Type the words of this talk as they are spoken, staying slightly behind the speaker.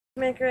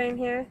Maker in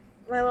here,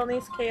 my little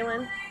niece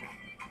Kaylin.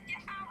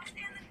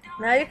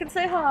 Now you can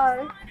say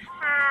hi.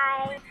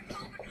 Hi.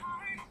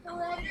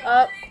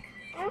 Up.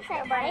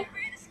 Okay, buddy.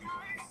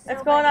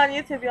 It's going on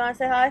YouTube. You want to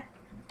say hi?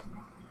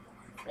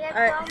 We have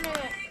Alright. 12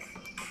 minutes.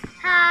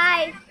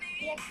 Hi.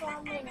 We have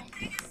 12 minutes.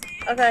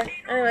 Okay.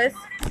 Anyways,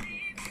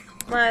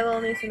 my little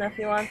niece and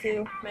nephew want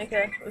to make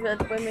a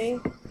vid with me.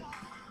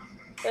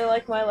 They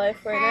like my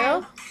life right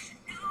now.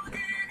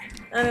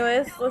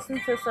 Anyways,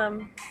 listen to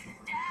some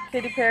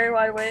Katy Perry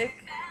Wide Awake.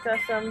 Got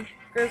some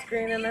Grizz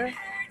Green in there.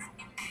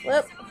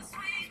 Lip.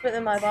 Spit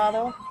in my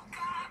bottle.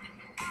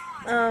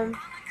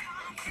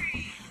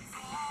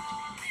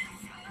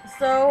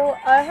 So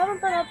I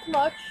haven't been up to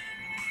much.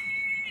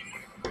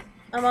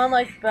 I'm on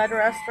like bed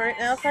rest right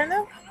now, kind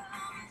of,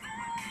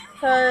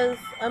 because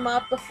I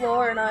mopped the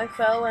floor and I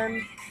fell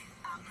and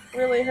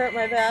really hurt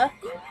my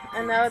back,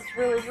 and now it's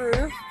really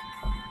bruised.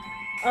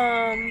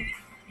 And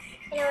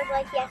it was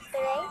like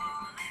yesterday?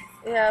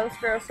 Yeah, it was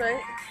gross,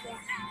 right? Yeah.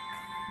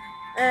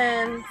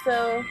 And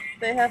so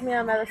they have me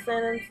on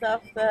medicine and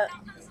stuff that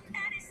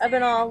I've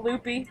been all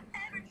loopy.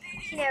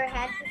 She never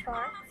had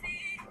before.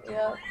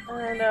 Yeah,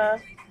 and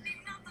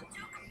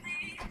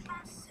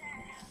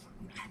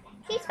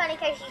She's funny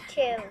because she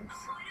chews.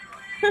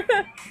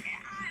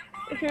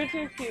 you're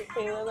too cute,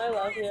 Kaylin. I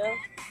love you.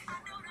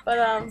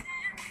 But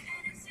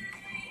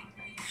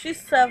she's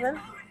 7,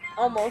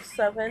 almost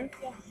 7.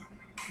 Yes.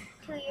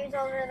 2 years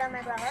older than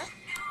my brother.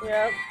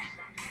 Yep.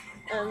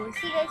 And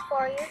CJ's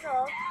 4 years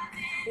old.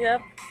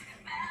 yep.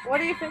 What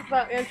do you think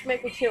about Aunt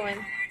Jamaica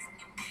chewing?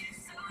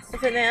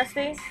 Is it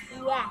nasty?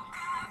 Yeah.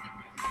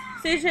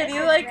 CJ,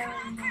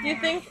 do you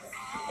think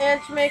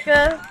Aunt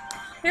Jamaica...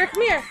 Here,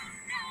 come here.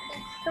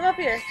 Come up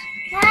here.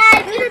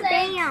 Hi, do the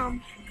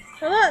bam.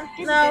 Hold on.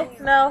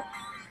 No.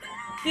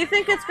 Do you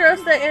think it's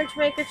gross that Aunt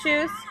Jamaica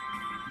chews?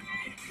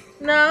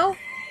 No?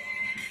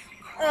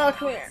 Oh,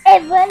 come here.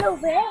 A little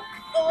bit.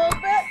 A little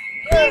bit?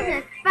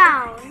 Here's a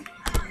phone.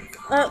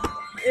 Oh,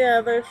 yeah,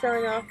 they're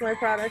showing off my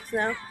products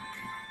now.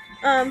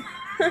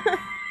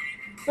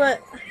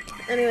 But,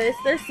 anyways,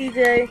 there's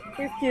CJ.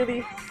 He's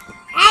cutie.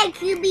 Hey,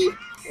 QB.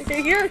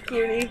 You're a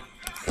cutie.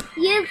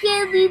 You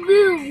QB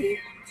boom.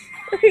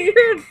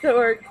 You're a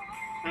dork.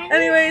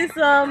 Anyways, You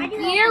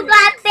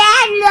got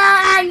bad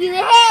on your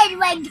head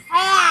like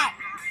that.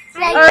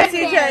 Alright,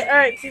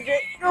 CJ.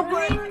 Go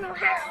play.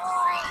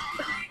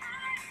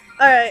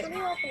 Alright.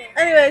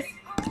 Anyways,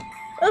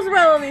 those are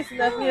my little niece and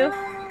nephew.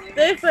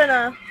 They've been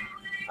up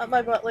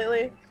my butt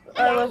lately.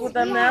 I live with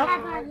them now.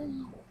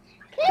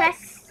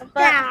 Press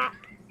that.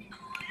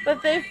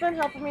 But they've been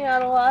helping me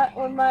out a lot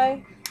with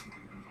my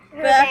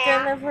back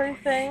and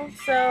everything,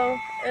 so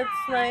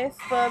it's nice.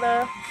 But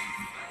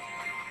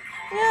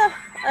yeah,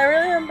 I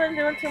really haven't been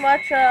doing too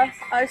much.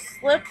 I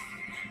slipped.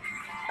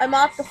 I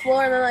mopped the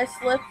floor and then I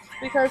slipped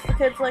because the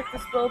kids like to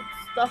spill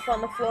stuff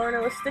on the floor and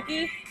it was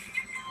sticky.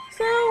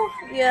 So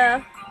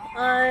yeah,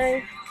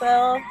 I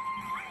fell,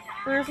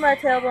 bruised my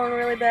tailbone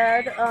really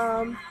bad.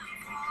 Yeah.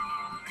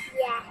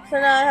 So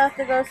now I have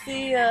to go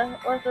see a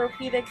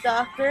orthopedic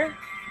doctor.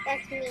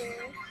 That's me.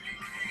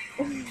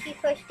 She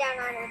pushed down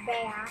on her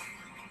back.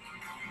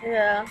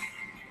 Yeah.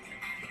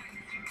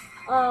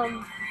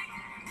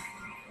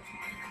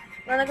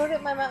 Wanna go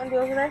get my Mountain Dew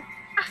over there?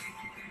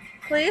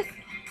 Please?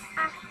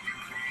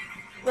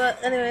 But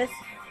anyways.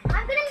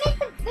 I'm gonna make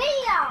the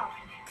video.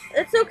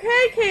 It's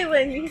okay,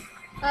 Kaylin.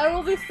 I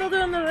will be still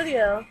doing the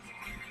video.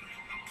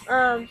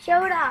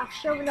 Show it off.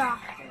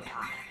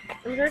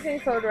 I'm drinking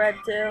Code Red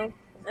too.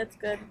 It's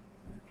good.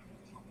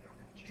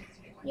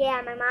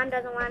 Yeah, my mom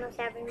doesn't want us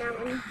having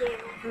Mountain Dew.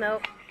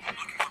 Nope.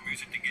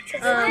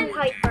 I'm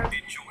hyper.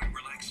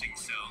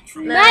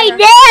 Nah. My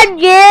dad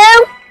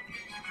do.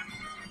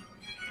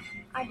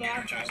 Our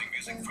dad does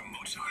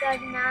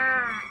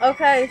not.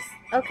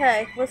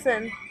 Okay,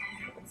 listen.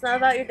 It's not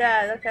about your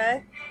dad,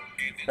 okay?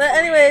 But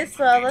anyways,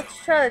 let's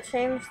try to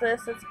change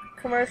this. It's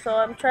commercial.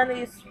 I'm trying to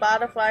use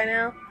Spotify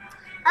now.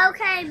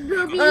 Okay,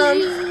 booby.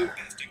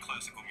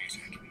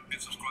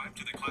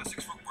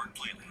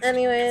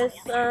 Anyways,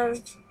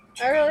 I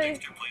really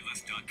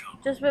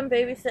just been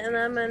babysitting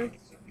them and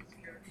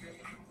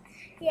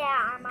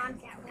Yeah, our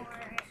mom's at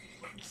work.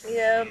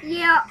 yeah.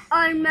 Yeah,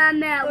 our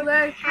mom at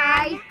work.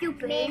 Hi,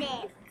 stupid.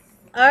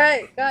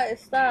 Alright, guys,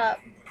 stop.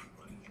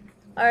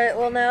 Alright,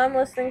 well now I'm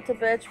listening to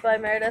Bitch by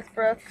Meredith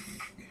Brooks.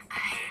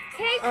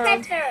 Take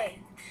pictures.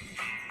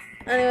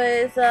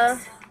 Anyways, I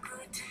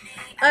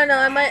don't know,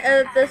 I might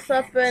edit this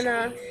up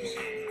and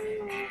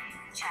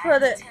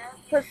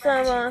put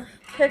some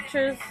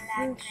pictures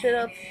and shit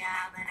up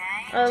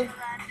of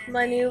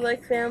my new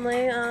like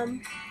family.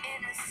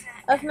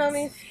 I've known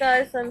these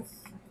guys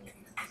since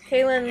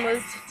Kaylin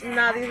was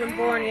not even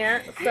born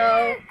yet,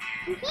 so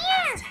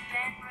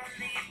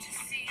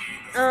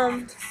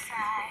I'll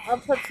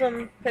put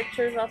some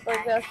pictures up,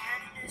 I guess,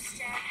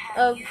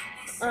 of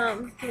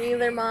me,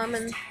 their mom,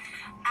 and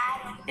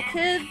the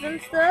kids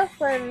and stuff,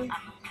 and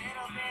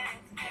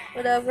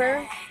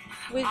whatever.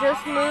 We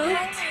just moved.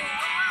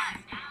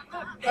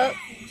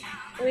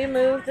 We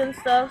moved and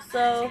stuff,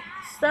 so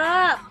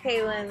stop,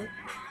 Kaylin.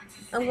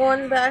 I'm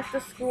going back to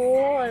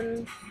school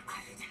and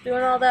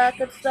doing all that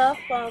good stuff.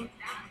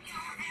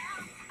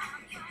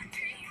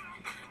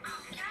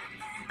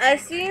 I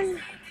seen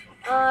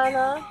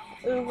on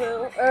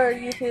Uvu or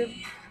YouTube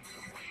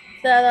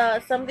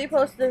that somebody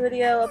posted a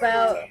video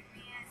about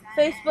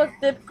Facebook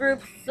dip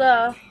groups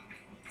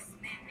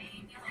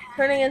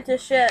turning into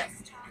shit.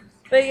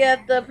 But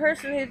yet the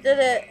person who did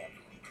it,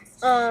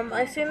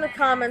 I seen the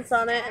comments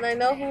on it and I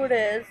know who it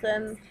is,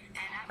 and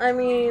I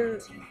mean,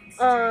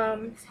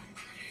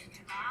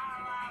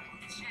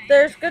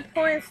 there's good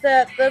points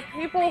that the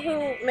people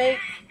who make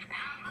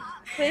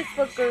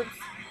Facebook groups,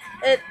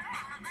 it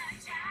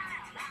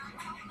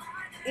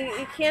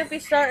you can't be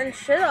starting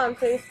shit on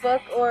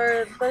Facebook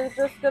or they're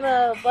just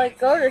gonna like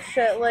go to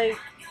shit like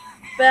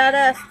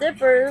badass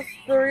dippers.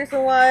 The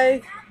reason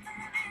why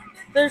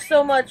there's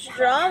so much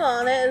drama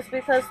on it is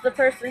because the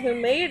person who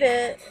made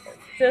it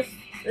just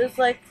is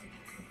like,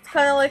 it's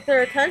kind of like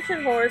they're attention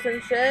whores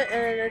and shit,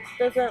 and it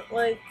doesn't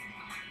like,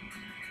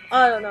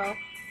 I don't know,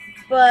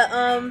 but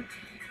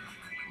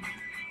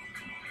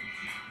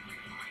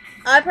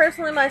I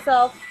personally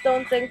myself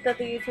don't think that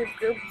the YouTube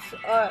groups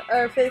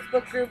or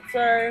Facebook groups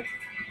are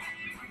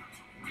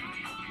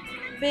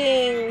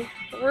being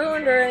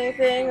ruined or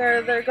anything,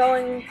 or they're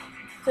going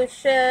to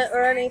shit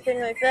or anything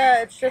like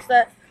that. It's just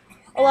that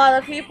a lot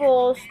of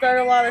people start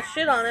a lot of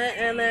shit on it,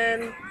 and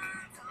then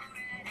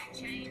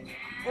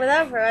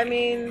whatever. I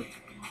mean,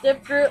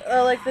 dip group,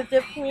 like the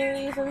dip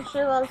communities and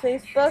shit on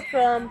Facebook,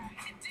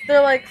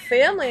 they're like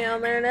family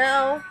on there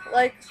now.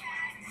 Like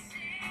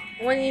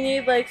when you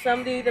need like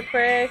somebody to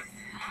pray,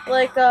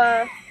 like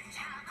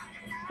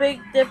Big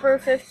Dipper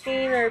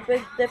 15 or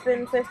Big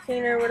Dippin'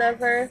 15 or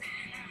whatever.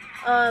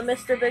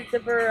 Mr. Big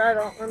Dipper, I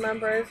don't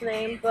remember his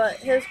name, but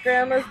his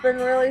grandma's been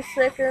really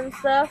sick and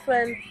stuff,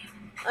 and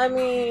I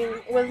mean,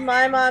 with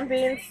my mom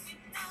being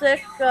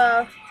sick,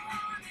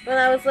 when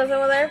I was living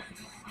with her,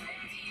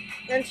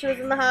 and she was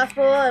in the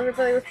hospital,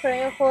 everybody was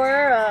praying for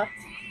her,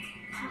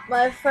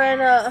 my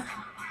friend,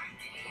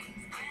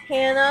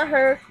 Hannah,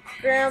 her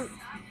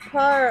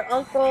grandpa or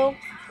uncle,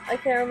 I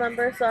can't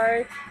remember,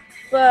 sorry,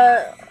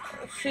 but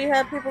she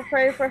had people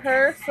pray for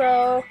her,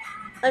 so,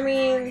 I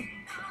mean,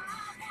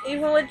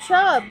 even with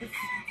Chubbs,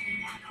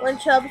 when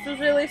Chubbs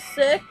was really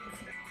sick,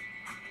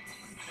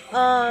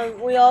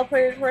 we all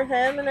prayed for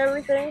him and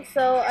everything,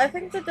 so I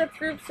think the dip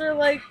groups are,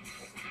 like,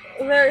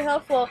 very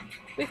helpful,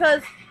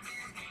 because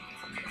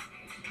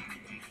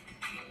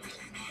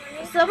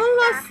some of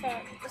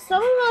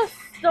us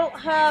don't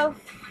have,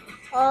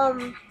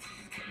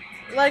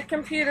 like,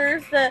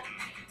 computers that,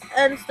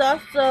 and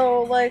stuff,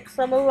 so, like,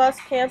 some of us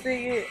can't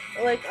be,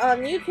 like,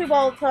 on YouTube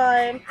all the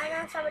time, I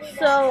know somebody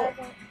so,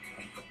 doesn't.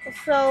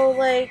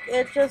 like,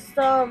 it just,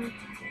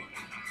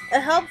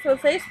 it helps with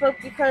Facebook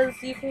because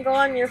you can go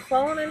on your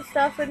phone and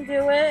stuff and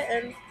do it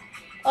and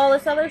all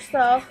this other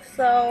stuff.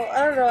 So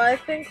I don't know. I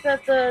think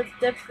that the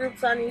dip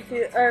groups on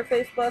YouTube or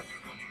Facebook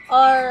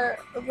are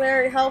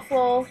very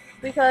helpful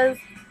because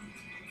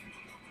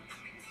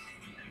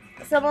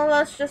some of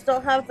us just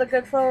don't have the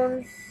good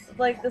phones,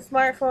 like the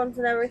smartphones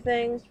and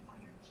everything,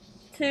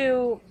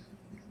 to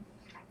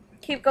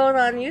keep going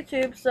on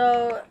YouTube.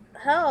 So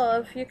hell,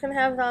 if you can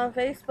have it on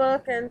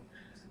Facebook and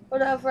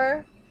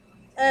whatever,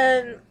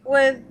 and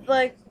with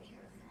like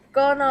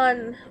going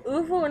on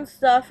Uvu and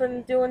stuff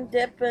and doing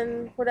dip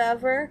and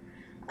whatever,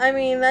 I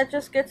mean, that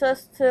just gets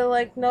us to,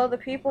 like, know the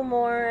people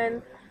more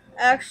and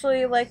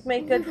actually, like,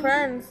 make good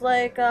friends.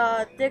 Like,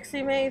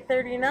 Dixie May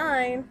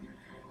 39,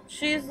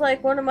 she's,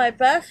 like, one of my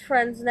best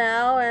friends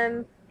now,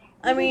 and,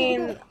 I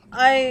mean,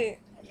 I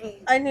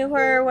knew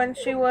her when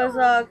she was,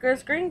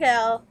 Grizz Green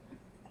Gal,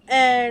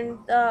 and,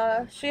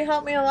 she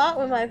helped me a lot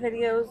with my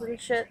videos and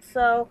shit,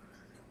 so,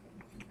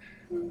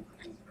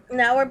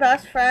 now we're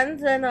best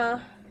friends,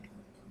 and,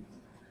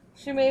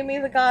 she made me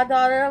the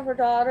goddaughter of her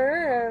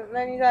daughter, and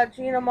then you got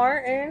Gina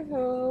Martin,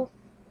 who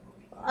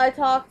I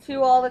talk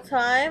to all the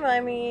time. I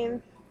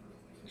mean,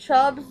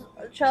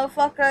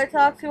 Chubfucker I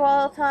talk to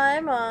all the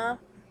time, and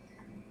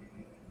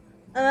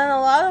then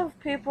a lot of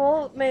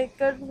people make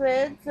good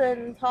vids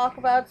and talk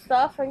about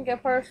stuff and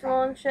get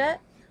personal and shit,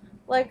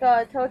 like,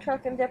 Tow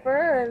Truck and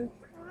Dipper, and,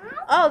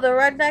 oh, the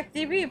Redneck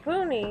DB,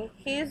 Poonie.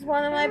 He's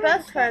one of my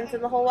best friends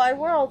in the whole wide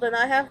world, and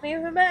I haven't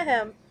even met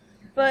him.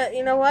 But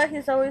you know what?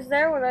 He's always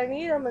there when I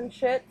need him and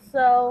shit,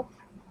 so,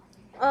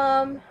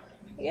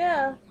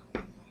 yeah.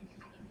 I'm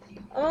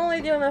only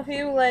doing a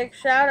few, like,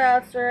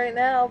 shout-outs right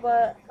now,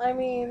 but, I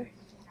mean,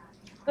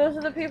 those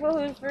are the people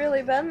who's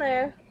really been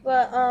there.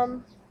 But,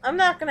 I'm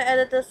not gonna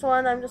edit this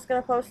one, I'm just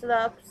gonna post it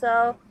up,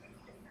 so,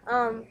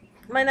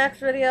 my next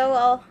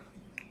video,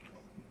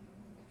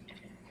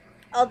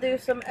 I'll do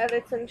some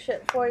edits and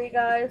shit for you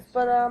guys,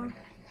 but,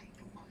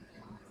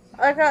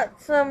 I got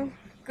some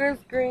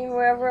Grizz Green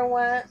wherever it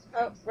went,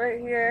 up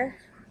right here.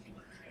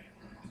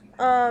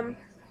 I've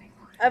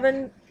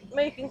been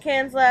making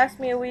cans last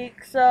me a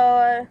week,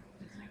 so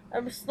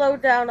I've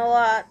slowed down a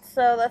lot,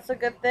 so that's a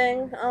good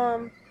thing.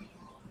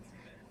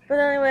 But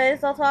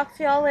anyways, I'll talk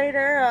to y'all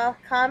later.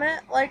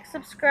 Comment, like,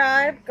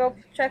 subscribe. Go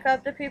check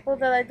out the people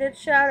that I did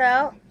shout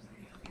out.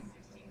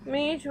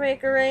 me,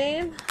 Jamaica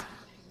Rain,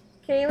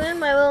 Kaylin,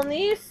 my little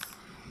niece,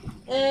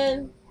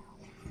 and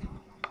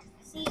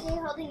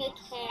CJ holding a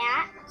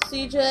cat.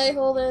 CJ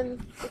holding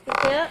the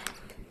cat.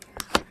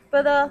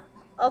 But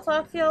I'll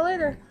talk to y'all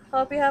later.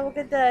 Hope you have a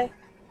good day.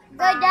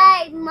 Good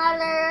day,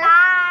 Mother.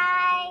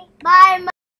 Bye. Bye, Mother.